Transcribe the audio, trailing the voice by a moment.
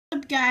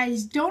What's up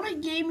guys,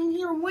 Donut Gaming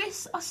here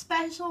with a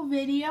special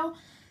video.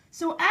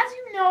 So as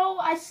you know,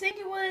 I think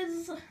it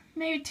was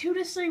maybe 2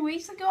 to 3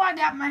 weeks ago I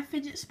got my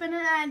fidget spinner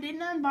and I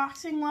did an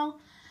unboxing. Well,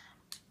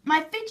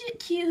 my Fidget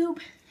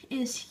Cube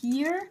is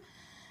here,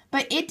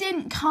 but it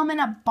didn't come in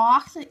a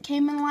box, it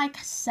came in like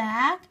a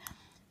sack.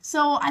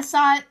 So I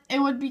thought it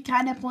would be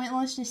kind of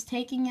pointless just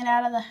taking it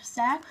out of the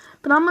sack.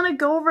 But I'm going to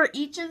go over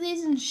each of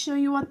these and show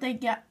you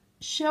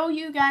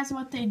guys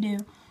what they do.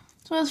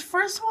 So this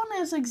first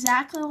one is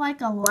exactly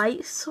like a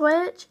light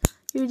switch.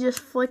 You just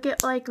flick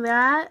it like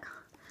that.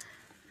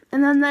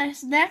 And then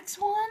this next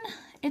one,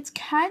 it's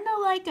kind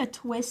of like a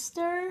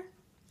twister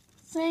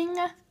thing.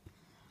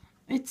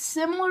 It's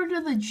similar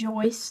to the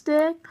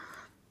joystick.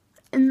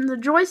 And the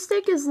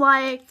joystick is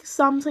like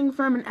something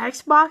from an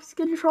Xbox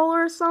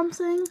controller or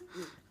something.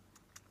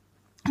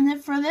 And then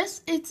for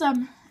this, it's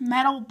a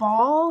metal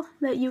ball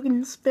that you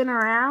can spin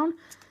around.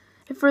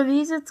 And for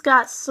these, it's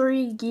got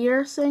 3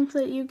 gear things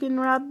that you can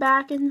rub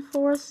back and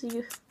forth.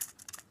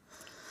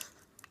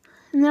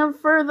 And then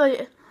for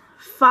the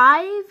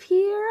 5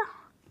 here,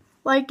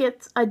 like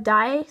it's a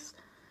dice.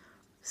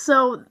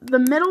 So the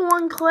middle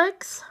one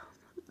clicks,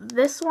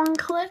 this one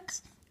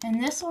clicks,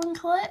 and this one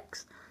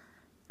clicks.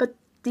 But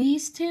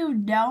these two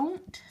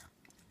don't.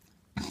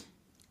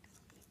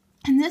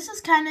 And this is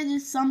kind of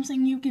just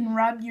something you can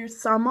rub your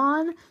thumb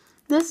on.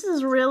 This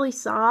is really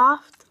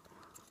soft.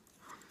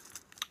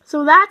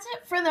 So that's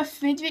it for the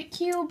Fidget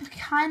Cube,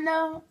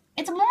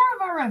 it's more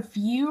of a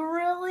review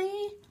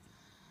really,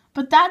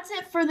 but that's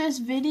it for this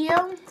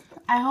video.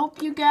 I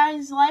hope you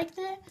guys liked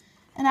it,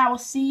 and I will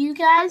see you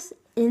guys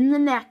in the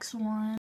next one.